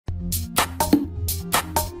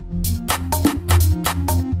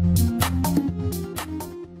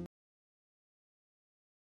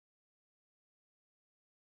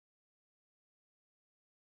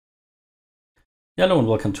Hello and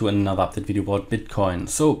welcome to another update video about Bitcoin.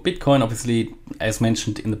 So Bitcoin, obviously, as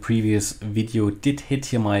mentioned in the previous video, did hit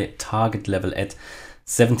here my target level at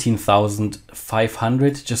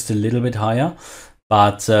 17,500, just a little bit higher.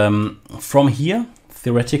 But from here,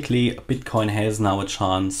 theoretically, Bitcoin has now a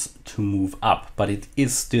chance to move up, but it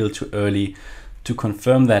is still too early to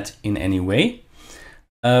confirm that in any way.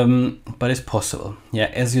 But it's possible.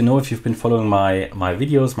 Yeah, as you know, if you've been following my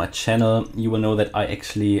videos, my channel, you will know that I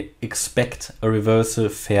actually expect a reversal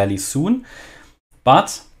fairly soon.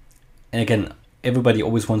 But again, everybody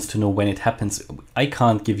always wants to know when it happens. I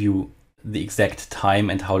can't give you the exact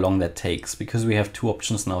time and how long that takes because we have two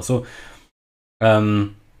options now. So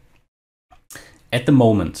at the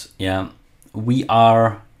moment, yeah,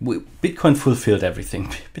 Bitcoin fulfilled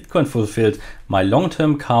everything. Bitcoin fulfilled my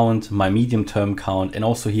long-term count, my medium-term count, and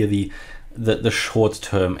also here the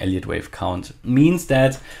short-term Elliott Wave count. Means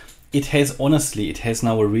that it has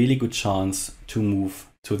now a really good chance to move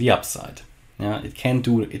to the upside. Yeah, it can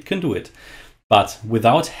do it, but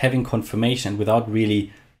without having confirmation, without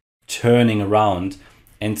really turning around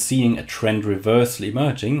and seeing a trend reversal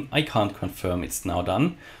emerging, I can't confirm it's now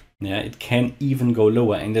done. Yeah, it can even go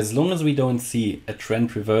lower. And as long as we don't see a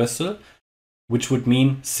trend reversal, which would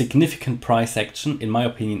mean significant price action, in my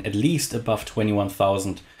opinion, at least above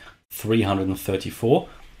 21,334,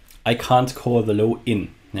 I can't call the low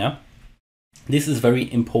in. Yeah, this is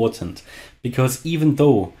very important because even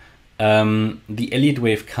though the Elliott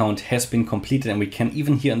Wave count has been completed and we can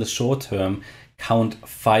even here in the short term count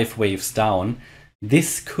 5 waves down,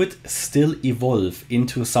 this could still evolve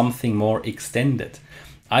into something more extended.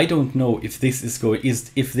 I don't know if this is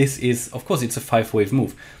of course it's a 5-wave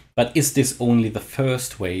move, but is this only the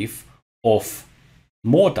first wave of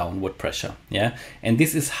more downward pressure? Yeah, and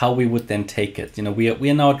this is how we would then take it. You know, we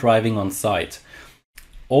are now driving on site.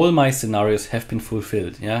 All my scenarios have been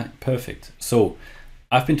fulfilled. Yeah, perfect. So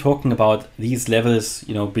I've been talking about these levels,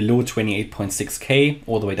 you know, below 28.6K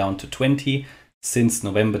all the way down to 20 since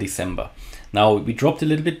November, December. Now we dropped a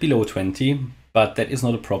little bit below 20, but that is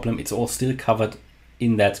not a problem. It's all still covered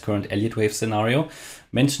in that current Elliott Wave scenario.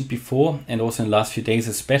 Mentioned before, and also in the last few days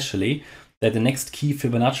especially, that the next key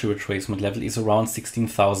Fibonacci retracement level is around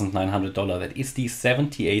 $16,900. That is the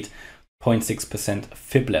 78.6%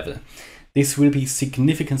 Fib level. This will be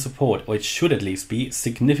significant support, or it should at least be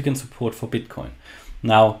significant support for Bitcoin.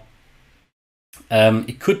 Now,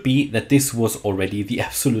 it could be that this was already the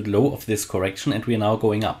absolute low of this correction and we are now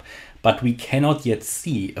going up. But we cannot yet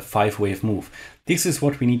see a 5-wave move. This is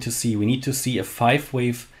what we need to see. We need to see a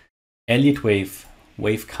 5-wave Elliott Wave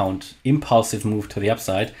count impulsive move to the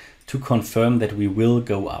upside to confirm that we will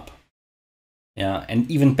go up. Yeah, and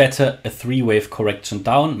even better, a 3-wave correction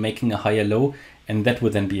down, making a higher low, and that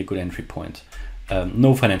would then be a good entry point.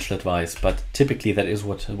 No financial advice, but typically that is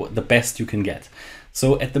what the best you can get.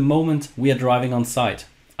 So at the moment, we are driving on site.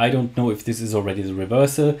 I don't know if this is already the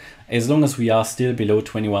reversal. As long as we are still below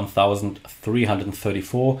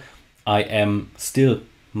 21,334,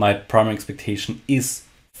 my primary expectation is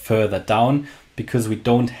further down because we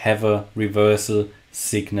don't have a reversal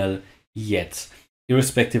signal yet.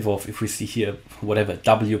 Irrespective of if we see here, whatever,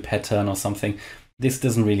 W pattern or something, this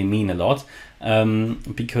doesn't really mean a lot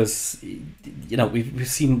because, you know, we've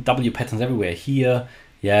seen W patterns everywhere here.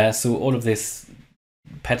 Yeah, so all of these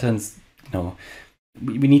patterns, you know,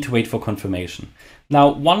 we need to wait for confirmation. Now,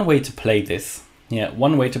 one way to play this,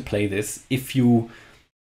 if you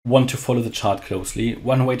want to follow the chart closely,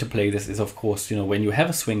 one way to play this is, of course, you know, when you have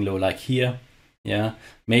a swing low like here, yeah,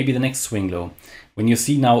 maybe the next swing low. When you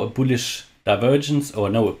see now a bullish divergence, or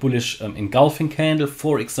no, a bullish engulfing candle,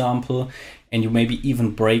 for example, and you maybe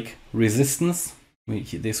even break resistance.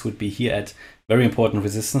 This would be here at very important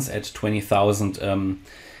resistance at 20,000.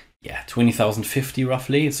 20,050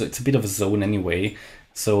 roughly. So it's a bit of a zone anyway.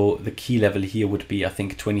 So the key level here would be, I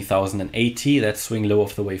think, 20,080. That swing low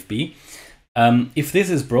of the wave B. If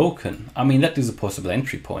this is broken, I mean, that is a possible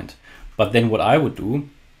entry point. But then what I would do,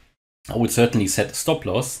 I would certainly set a stop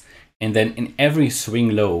loss. And then in every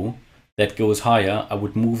swing low that goes higher, I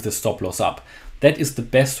would move the stop loss up. That is the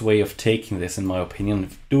best way of taking this, in my opinion,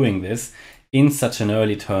 of doing this in such an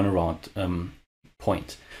early turnaround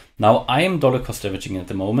point. Now, I am dollar cost averaging at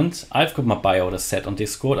the moment. I've got my buy orders set on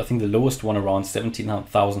Discord. I think the lowest one around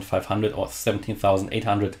 17,500 or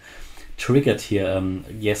 17,800 triggered here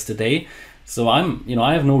yesterday. So I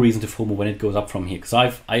have no reason to FOMO when it goes up from here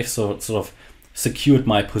because I've sort of secured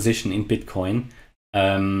my position in Bitcoin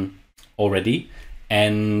already,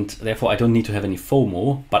 and therefore I don't need to have any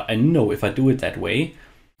FOMO. But I know if I do it that way,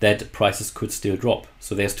 that prices could still drop.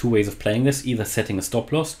 So there's two ways of playing this: either setting a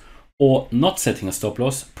stop loss or not setting a stop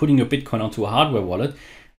loss, putting your Bitcoin onto a hardware wallet,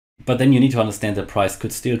 But then you need to understand the price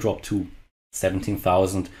could still drop to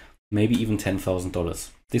 17,000, maybe even $10,000.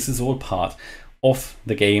 This is all part of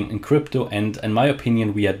the game in crypto, and in my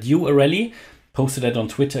opinion, we are due a rally. Posted that on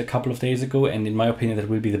Twitter a couple of days ago, and in my opinion, that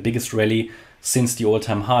will be the biggest rally since the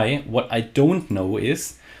all-time high. What I don't know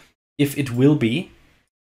is if it will be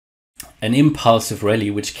an impulsive rally,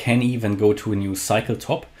 which can even go to a new cycle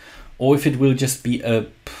top, or if it will just be a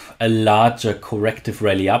larger corrective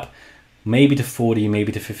rally up, maybe to 40,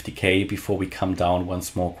 maybe to 50K before we come down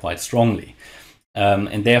once more quite strongly.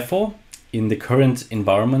 And therefore, in the current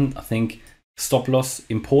environment, I think stop loss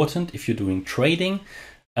important if you're doing trading.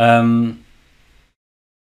 And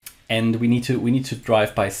we need to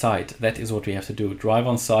drive by sight. That is what we have to do, drive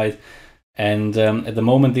on sight. And at the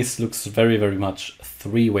moment, this looks very, very much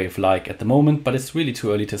three-wave like at the moment, but it's really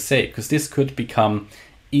too early to say, because this could become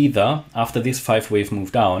either, after this five-wave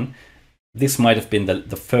move down, this might have been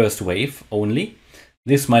the first wave only.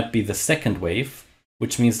 This might be the second wave,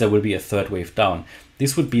 which means there will be a third wave down.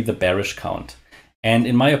 This would be the bearish count. And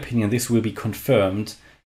in my opinion, this will be confirmed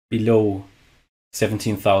below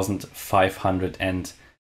 17,500 and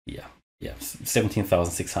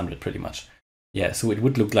 17,600 pretty much. Yeah, so it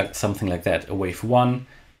would look like something like that. A wave 1,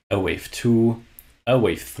 a wave 2, a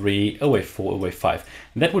wave 3, a wave 4, a wave 5.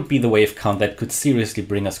 And that would be the wave count that could seriously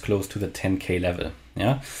bring us close to the 10K level.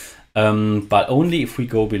 Yeah, but only if we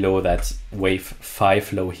go below that wave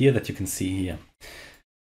 5 low here that you can see here.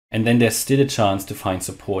 And then there's still a chance to find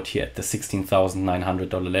support here at the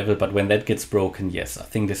 $16,900 level. But when that gets broken, yes, I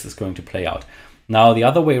think this is going to play out. Now, the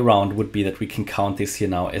other way around would be that we can count this here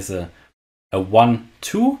now as a 1,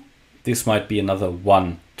 2. This might be another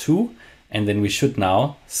 1, 2. And then we should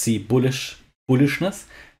now see bullishness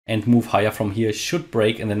and move higher from here. Should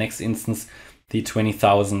break in the next instance the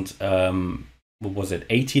 20,000, what was it,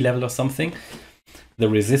 80 level or something, the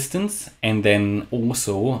resistance, and then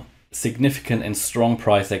also significant and strong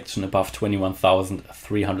price action above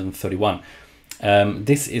 21,331.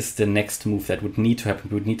 This is the next move that would need to happen.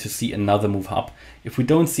 We would need to see another move up. If we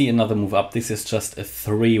don't see another move up, this is just a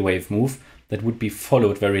three-wave move that would be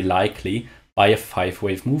followed very likely by a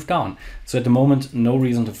five-wave move down. So at the moment, no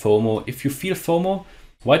reason to FOMO. If you feel FOMO,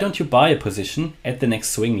 why don't you buy a position at the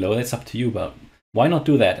next swing low? That's up to you, but why not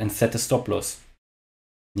do that and set a stop loss?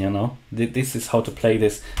 You know, this is how to play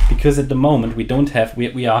this, because at the moment we don't have,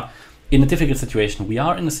 we are in a difficult situation. We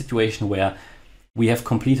are in a situation where we have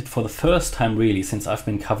completed for the first time really since I've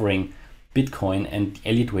been covering Bitcoin and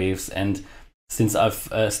Elliott Waves, and since I've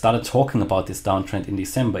started talking about this downtrend in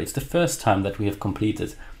December, it's the first time that we have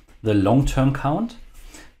completed the long-term count,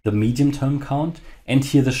 the medium-term count, and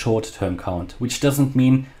here the short-term count, which doesn't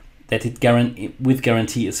mean that it with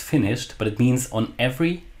guarantee is finished, but it means on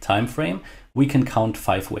every time frame we can count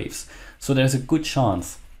 5 waves. So there's a good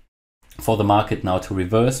chance for the market now to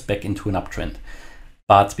reverse back into an uptrend.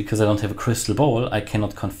 But because I don't have a crystal ball, I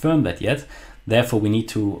cannot confirm that yet. Therefore, we need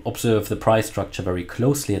to observe the price structure very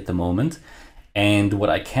closely at the moment. And what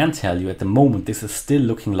I can tell you at the moment, this is still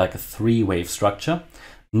looking like a 3-wave structure.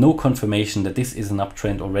 No confirmation that this is an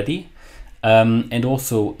uptrend already. And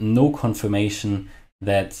also no confirmation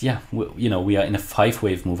that, we are in a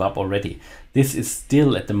 5-wave move up already. This is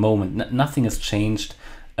still at the moment, nothing has changed.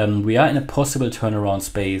 We are in a possible turnaround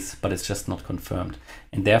space, but it's just not confirmed.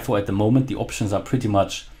 And therefore, at the moment, the options are pretty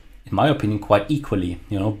much, in my opinion, quite equally,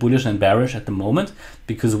 bullish and bearish at the moment,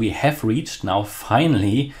 because we have reached now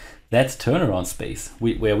finally that turnaround space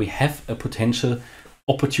where we have a potential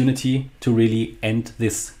opportunity to really end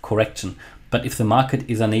this correction. But if the market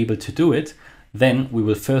is unable to do it, then we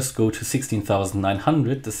will first go to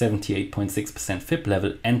 16,900, the 78.6% FIB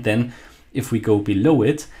level. And then if we go below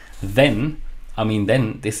it, then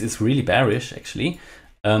this is really bearish actually,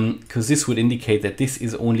 because this would indicate that this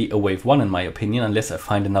is only a wave 1 in my opinion, unless I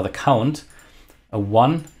find another count. A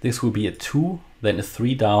 1, this will be a 2, then a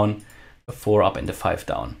 3 down, a 4 up, and a 5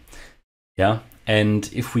 down. Yeah, and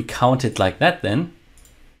if we count it like that, then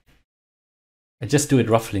I just do it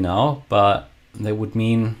roughly now, but that would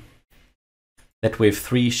mean that wave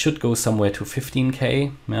 3 should go somewhere to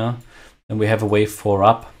 15K. Yeah, then we have a wave 4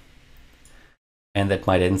 up, and that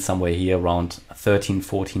might end somewhere here around 13,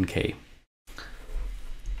 14K.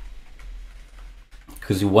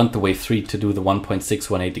 Because you want the wave 3 to do the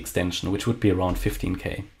 1.618 extension, which would be around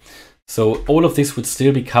 15K. So all of this would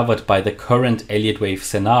still be covered by the current Elliott Wave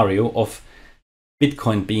scenario of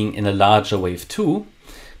Bitcoin being in a larger wave 2,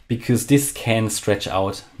 because this can stretch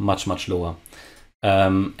out much, much lower.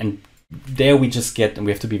 And there we just get, and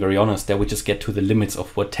we have to be very honest, there we just get to the limits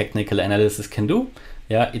of what technical analysis can do.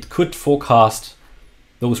 Yeah, it could forecast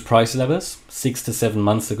those price levels 6 to 7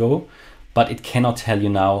 months ago, but it cannot tell you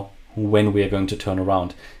now when we are going to turn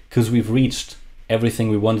around. because we've reached everything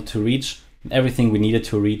we wanted to reach, everything we needed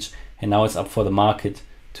to reach, and now it's up for the market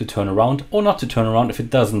to turn around or not to turn around. If it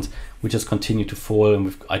doesn't, we just continue to fall, and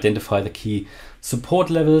we've identified the key support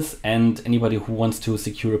levels. And anybody who wants to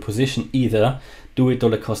secure a position, either do it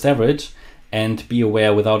dollar cost average and be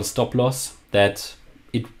aware without a stop loss that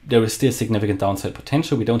there is still significant downside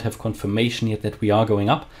potential. We don't have confirmation yet that we are going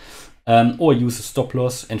up, or use a stop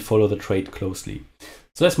loss and follow the trade closely.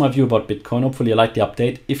 So that's my view about Bitcoin. Hopefully you liked the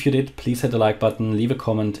update. If you did, please hit the like button, leave a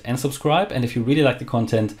comment and subscribe. And if you really like the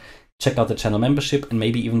content, check out the channel membership and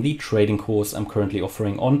maybe even the trading course I'm currently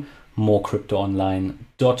offering on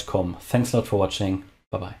morecryptoonline.com. Thanks a lot for watching.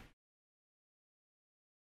 Bye-bye.